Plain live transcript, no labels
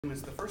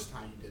arguments the first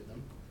time you did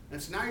them.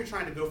 And so now you're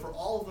trying to go for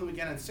all of them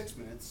again in 6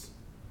 minutes.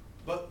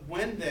 But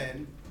when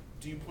then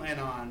do you plan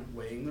on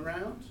weighing the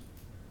round?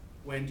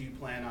 When do you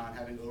plan on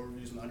having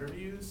overviews and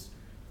underviews?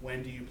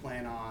 When do you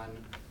plan on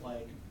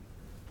like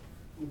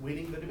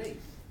winning the debate?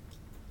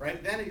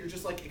 Right? Then you're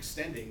just like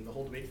extending the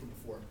whole debate from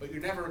before. But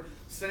you're never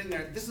sitting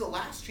there. This is the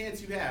last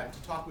chance you have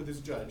to talk with this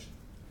judge,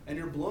 and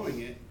you're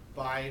blowing it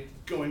by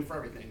going for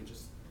everything,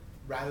 just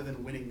rather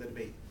than winning the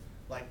debate.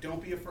 Like,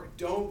 don't be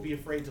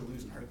afraid to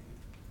lose an argument.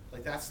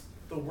 Like, that's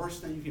the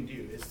worst thing you can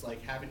do, is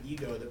like have an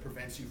ego that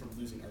prevents you from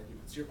losing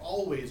arguments. You're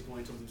always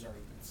going to lose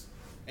arguments,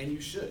 and you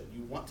should.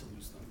 You want to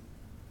lose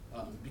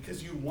them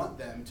because you want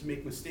them to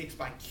make mistakes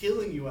by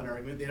killing you on an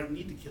argument they don't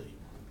need to kill you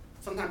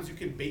on. Sometimes you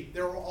can bait.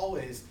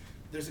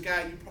 There's a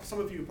guy. Some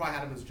of you probably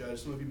had him as a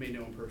judge. Some of you may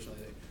know him personally.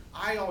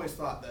 I always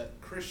thought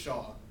that Chris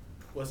Shaw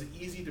was an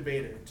easy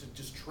debater to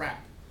just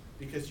trap,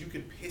 because you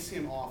could piss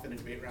him off in a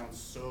debate round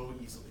so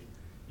easily.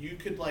 You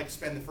could like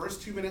spend the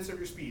first 2 minutes of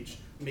your speech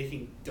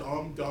making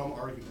dumb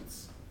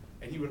arguments,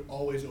 and he would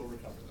always overcover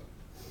them.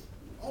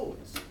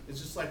 Always. It's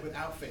just like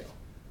without fail.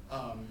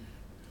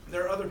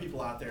 There are other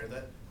people out there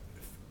that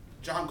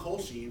John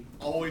Colsheen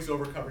always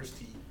overcovers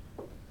T.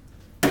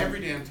 Every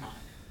damn time.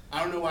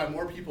 I don't know why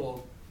more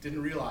people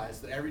didn't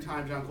realize that every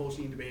time John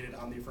Colsheen debated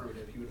on the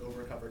affirmative, he would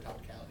overcover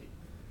topicality,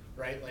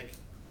 right? Like,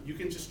 you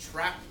can just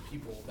trap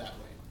people that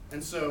way.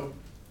 And so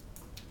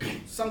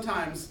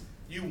sometimes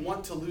you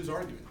want to lose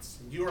arguments.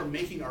 You are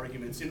making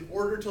arguments in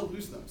order to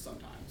lose them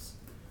sometimes,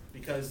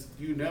 because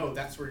you know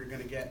that's where you're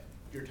going to get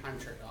your time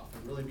trade-off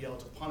and really be able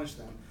to punish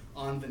them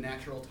on the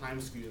natural time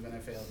skew of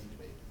NFA-LD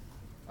debate.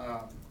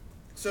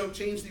 So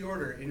change the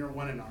order in your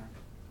 1NR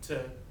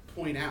to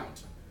point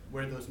out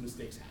where those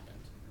mistakes happened.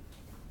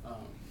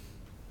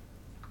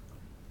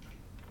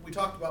 We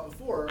talked about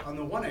before on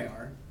the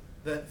 1AR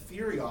that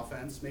theory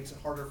offense makes it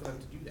harder for them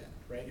to do that,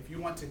 right? If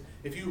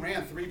you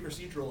ran 3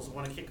 procedurals and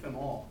want to kick them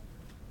all,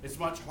 it's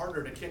much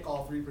harder to kick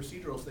all 3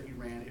 procedurals that you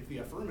ran if the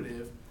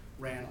affirmative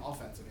ran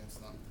offense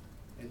against them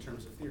in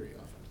terms of theory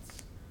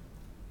offense.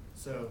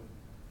 So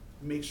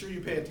make sure you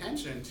pay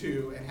attention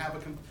to and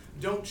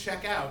don't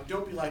check out.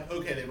 Don't be like,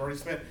 okay, they've already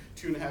spent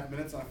 2.5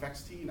 minutes on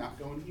FXT, not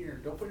going here.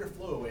 Don't put your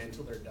flow away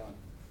until they're done.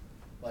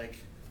 Like,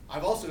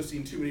 I've also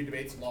seen too many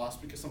debates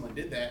lost because someone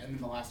did that, and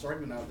then the last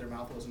argument out of their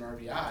mouth was an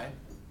RVI,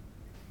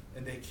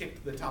 and they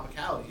kicked the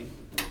topicality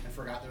and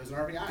forgot there was an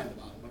RVI in the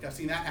bottom. Like, I've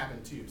seen that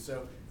happen too.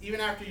 So even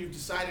after you've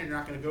decided you're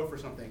not going to go for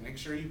something, make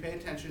sure you pay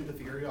attention to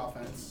theory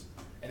offense.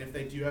 And if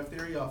they do have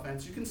theory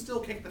offense, you can still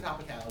kick the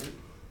topicality.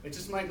 It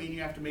just might mean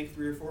you have to make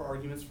 3 or 4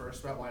 arguments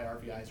first about why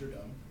RVIs are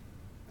dumb,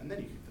 and then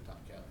you kick the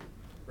topicality,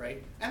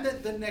 right? And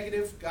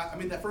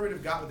the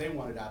affirmative got what they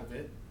wanted out of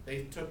it.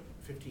 They took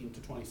 15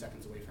 to 20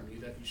 seconds away from you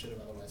that you should have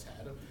otherwise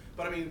had.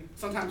 But I mean,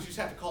 sometimes you just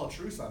have to call a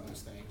truce on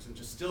those things and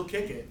just still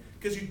kick it,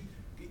 because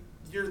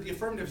the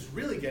affirmative's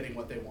really getting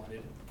what they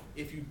wanted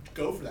if you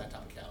go for that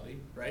topicality,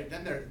 right?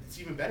 Then it's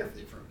even better for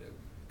the affirmative,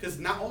 because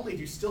not only do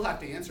you still have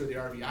to answer the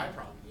RVI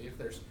probably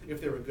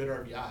if there were good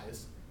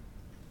RVIs,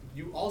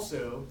 you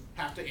also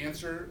have to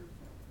answer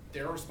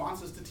their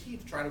responses to T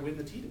to try to win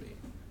the T debate,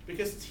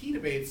 because T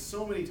debates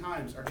so many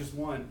times are just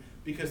won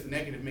because the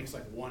negative makes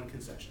like one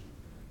concession,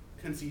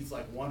 concedes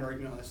like one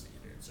argument on the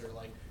standards, or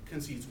like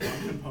concedes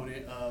one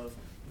component of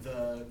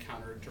the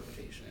counter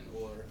interpretation,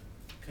 or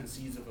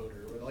concedes a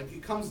voter, or like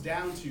it comes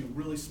down to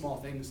really small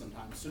things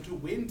sometimes. So to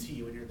win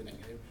T when you're the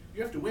negative,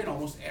 you have to win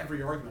almost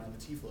every argument on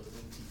the T flow to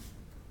win T.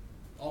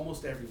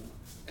 Almost every one.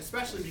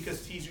 Especially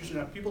because T's usually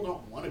not, people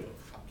don't want to go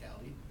for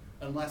topicality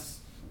unless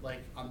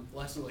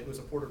it was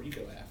a Puerto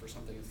Rico AF or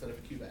something instead of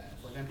a Cuba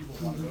AF. Like, then people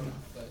want to go now.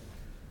 But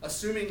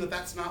assuming that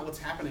that's not what's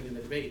happening in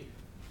the debate,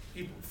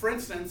 people, for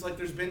instance, like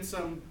there's been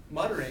some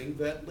muttering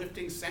that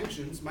lifting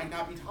sanctions might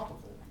not be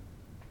topical.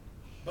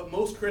 But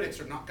most critics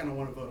are not going to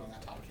want to vote on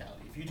that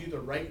topicality. If you do the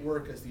right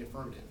work as the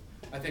affirmative,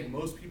 I think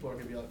most people are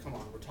going to be like, come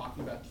on, we're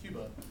talking about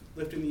Cuba.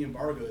 Lifting the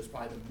embargo is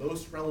probably the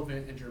most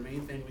relevant and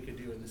germane thing we could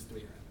do in this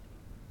debate round.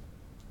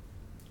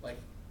 Like,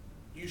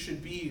 you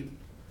should be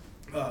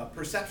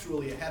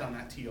perceptually ahead on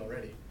that T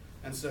already.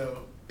 And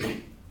so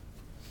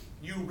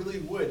you really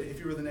would, if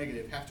you were the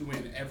negative, have to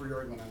win every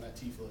argument on that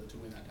T flow to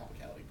win that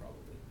topicality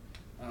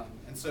probably.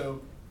 And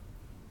so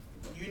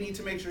you need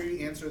to make sure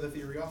you answer the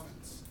theory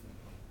offense.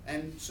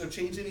 And so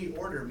changing the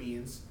order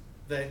means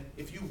that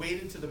if you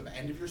waited to the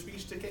end of your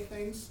speech to kick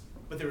things,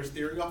 but there was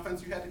theory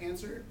offense you had to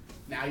answer,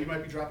 now you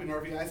might be dropping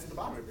RVIs at the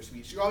bottom of your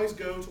speech. You always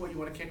go to what you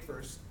want to kick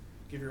first,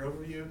 give your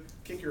overview,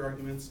 kick your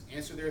arguments,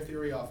 answer their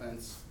theory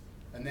offense,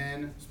 and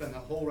then spend the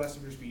whole rest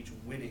of your speech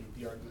winning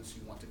the arguments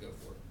you want to go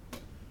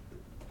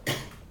for.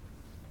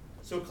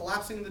 So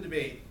collapsing the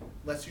debate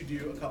lets you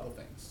do a couple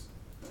things.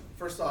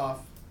 First off,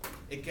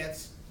 it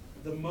gets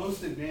the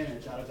most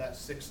advantage out of that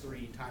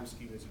 6-3 time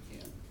skew as you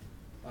can.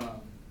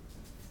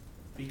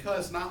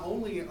 Because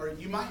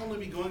you might only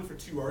be going for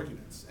 2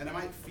 arguments, and it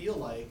might feel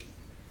like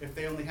if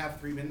they only have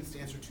 3 minutes to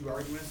answer 2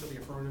 arguments that the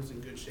affirmative's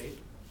in good shape,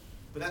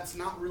 but that's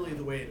not really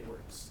the way it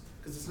works,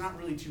 because it's not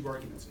really 2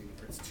 arguments anymore.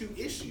 It's 2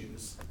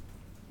 issues,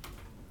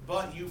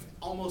 but you've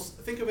almost,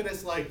 think of it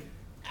as like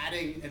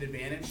adding an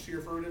advantage to your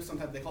affirmative.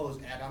 Sometimes they call those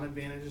add-on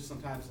advantages.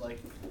 Sometimes like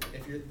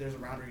if there's a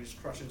round where you're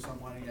just crushing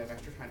someone and you have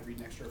extra time to read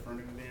an extra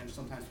affirmative advantage,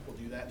 sometimes people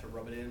do that to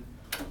rub it in,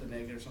 the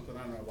negative or something.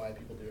 I don't know why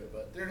people do it,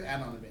 but they're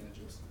add-on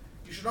advantages.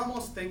 You should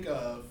almost think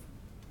of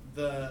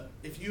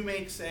if you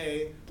make,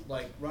 say,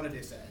 like run a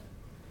disad,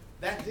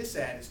 that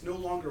disad is no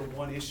longer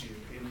one issue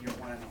in your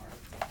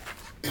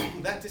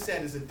 1NR. That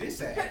disad is a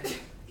disad,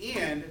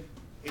 and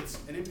it's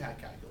an impact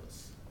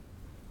calculus.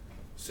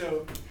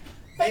 So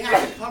they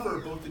have to cover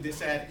both the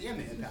disad and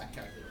the impact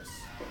calculus.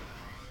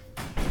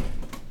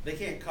 They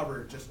can't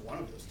cover just one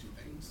of those two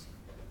things.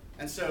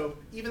 And so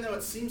even though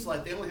it seems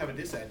like they only have a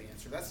disad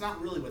answer, that's not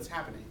really what's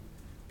happening.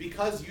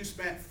 Because you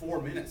spent 4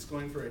 minutes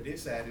going for a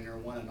disad in your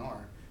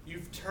 1NR,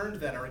 you've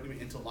turned that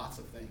argument into lots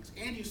of things.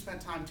 And you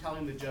spent time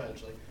telling the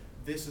judge, like,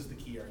 this is the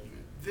key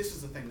argument. This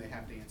is the thing they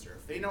have to answer.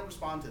 If they don't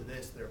respond to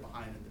this, they're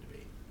behind in the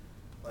debate.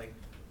 Like,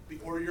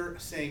 or you're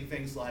saying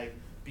things like,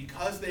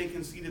 because they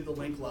conceded the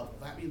link level,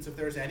 that means if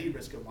there's any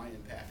risk of Y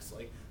impacts,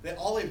 like,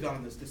 all they've done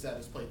in this disad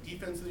is play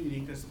defense on the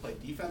uniqueness, play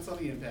defense on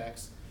the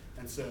impacts,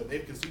 and so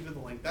they've conceded the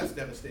link. That's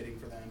devastating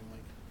for them.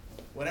 Like,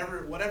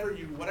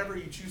 whatever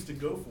you choose to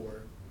go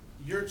for,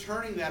 you're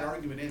turning that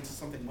argument into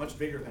something much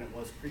bigger than it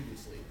was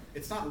previously.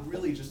 It's not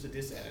really just a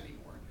disad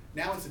anymore.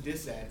 Now it's a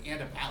disad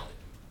and a ballot.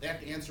 They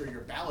have to answer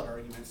your ballot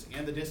arguments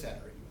and the disad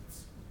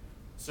arguments.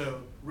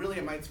 So really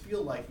it might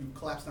feel like you've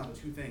collapsed down to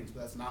two things,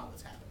 but that's not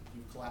what's happened.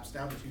 You've collapsed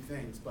down to two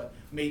things, but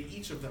made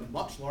each of them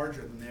much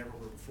larger than they ever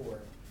were before.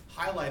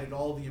 Highlighted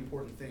all the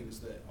important things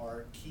that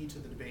are key to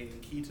the debate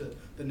and key to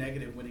the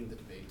negative winning the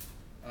debate.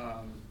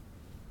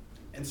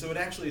 And so it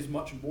actually is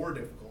much more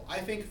difficult. I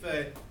think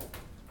that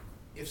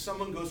if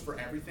someone goes for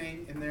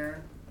everything in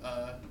their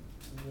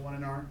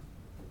 1NR,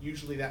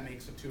 usually that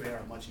makes a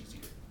 2AR much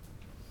easier.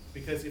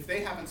 Because if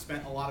they haven't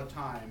spent a lot of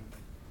time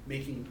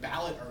making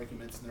ballot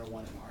arguments in their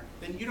 1NR,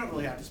 then you don't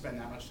really have to spend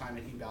that much time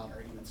making ballot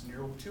arguments in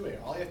your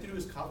 2AR. All you have to do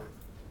is cover.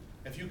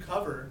 If you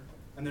cover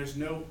and there's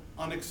no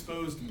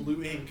unexposed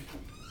blue ink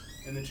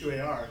in the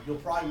 2AR, you'll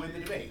probably win the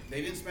debate.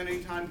 They didn't spend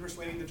any time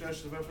persuading the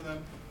judge to vote for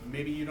them.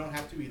 Maybe you don't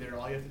have to either.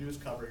 All you have to do is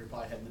cover. You're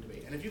probably ahead in the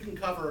debate. And if you can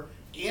cover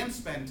and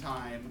spend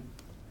time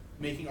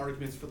making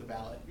arguments for the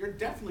ballot, you're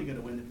definitely going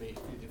to win the debate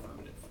for the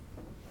affirmative,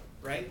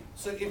 right?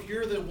 So if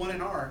you're the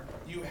 1NR,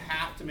 you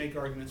have to make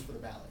arguments for the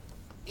ballot.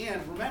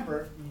 And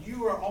remember,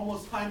 you are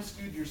almost time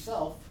skewed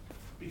yourself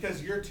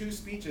because your two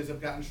speeches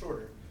have gotten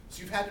shorter.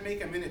 So you've had to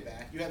make a minute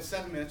back. You had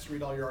 7 minutes to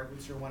read all your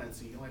arguments in your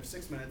 1NC. You only have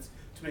 6 minutes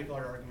to make all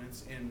your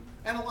arguments and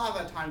a lot of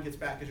that time gets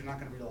back because you're not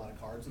going to read a lot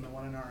of cards in the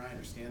 1NR, I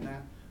understand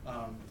that.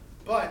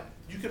 But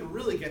you can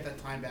really get that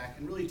time back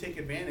and really take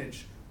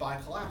advantage by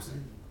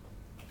collapsing.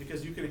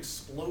 Because you can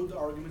explode the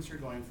arguments you're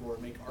going for,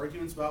 make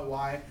arguments about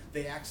why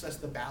they access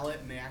the ballot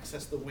and they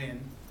access the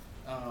win,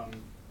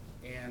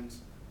 and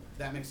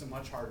that makes it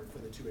much harder for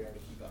the 2AR to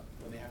keep up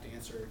when they have to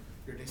answer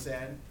your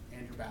disad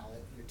and your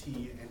ballot, your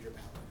T and your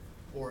ballot,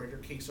 or your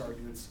case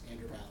arguments and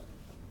your ballot.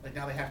 Like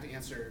now they have to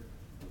answer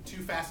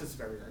two facets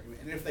of every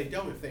argument, and if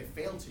they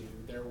fail to,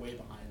 they're way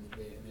behind in the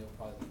debate and they'll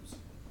probably lose.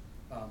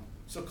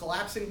 So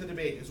collapsing the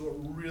debate is what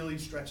really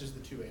stretches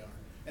the 2AR.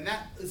 And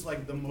that is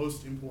like the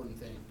most important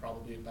thing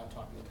probably about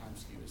talking about time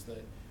skew is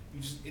that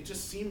it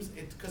just seems,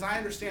 because I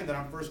understand that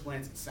on first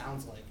glance it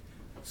sounds like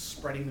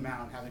spreading them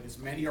out and having as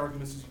many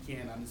arguments as you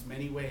can on as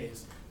many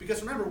ways.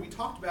 Because remember, we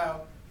talked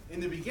about in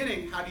the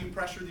beginning, how do you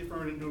pressure the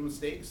affirmative into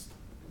mistakes?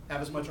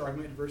 Have as much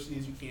argument diversity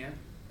as you can.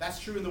 That's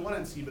true in the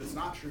 1NC, but it's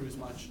not true as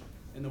much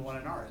in the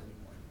 1NR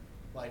anymore.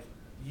 Like,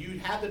 you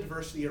had the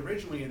diversity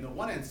originally in the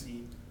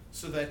 1NC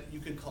so that you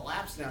could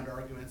collapse down to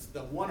arguments,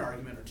 the one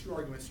argument or two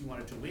arguments you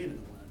wanted to win in the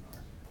 1NR.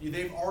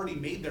 They've already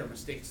made their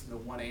mistakes in the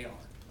 1AR.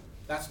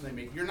 That's when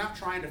they make. You're not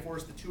trying to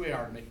force the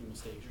 2AR to making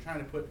mistakes. You're trying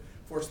to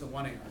force the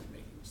 1AR to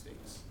making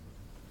mistakes.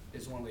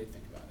 Is one way to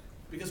think about it.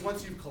 Because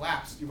once you've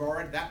collapsed,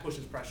 that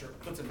pushes pressure,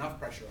 puts enough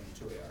pressure on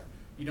the 2AR.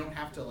 You don't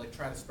have to like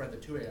try to spread the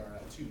 2AR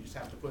out too. You just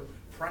have to put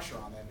pressure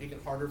on that, make it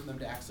harder for them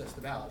to access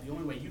the ballot. The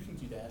only way you can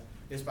do that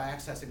is by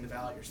accessing the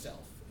ballot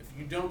yourself. If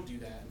you don't do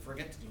that and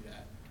forget to do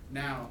that,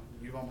 now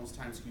you've almost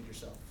time skewed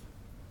yourself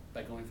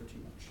by going for too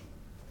much.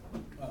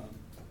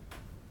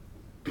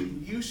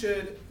 You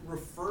should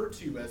refer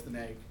to as the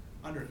neg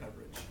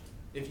undercoverage.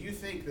 If you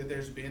think that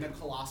there's been a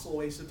colossal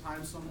waste of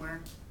time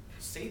somewhere,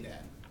 say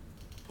that.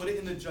 Put it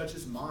in the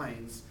judge's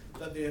minds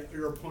that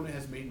your opponent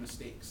has made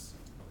mistakes.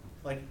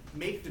 Like,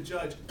 make the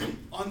judge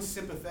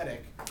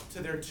unsympathetic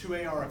to their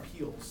 2AR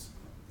appeals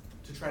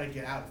to try to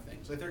get out of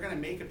things. Like, they're going to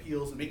make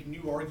appeals and make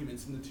new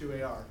arguments in the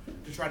 2AR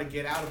to try to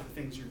get out of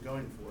the things you're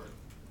going for.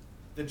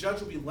 The judge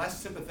will be less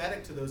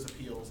sympathetic to those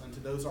appeals and to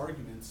those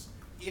arguments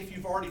if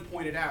you've already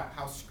pointed out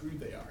how screwed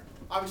they are.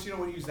 Obviously, you don't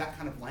want to use that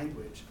kind of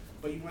language,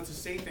 but you want to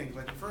say things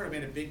like, the affirmative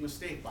made a big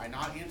mistake by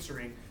not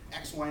answering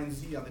X, Y, and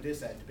Z on the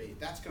disad debate.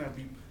 That's going to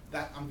be,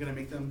 I'm going to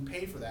make them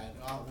pay for that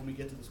when we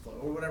get to this flow,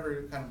 or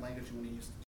whatever kind of language you want to use.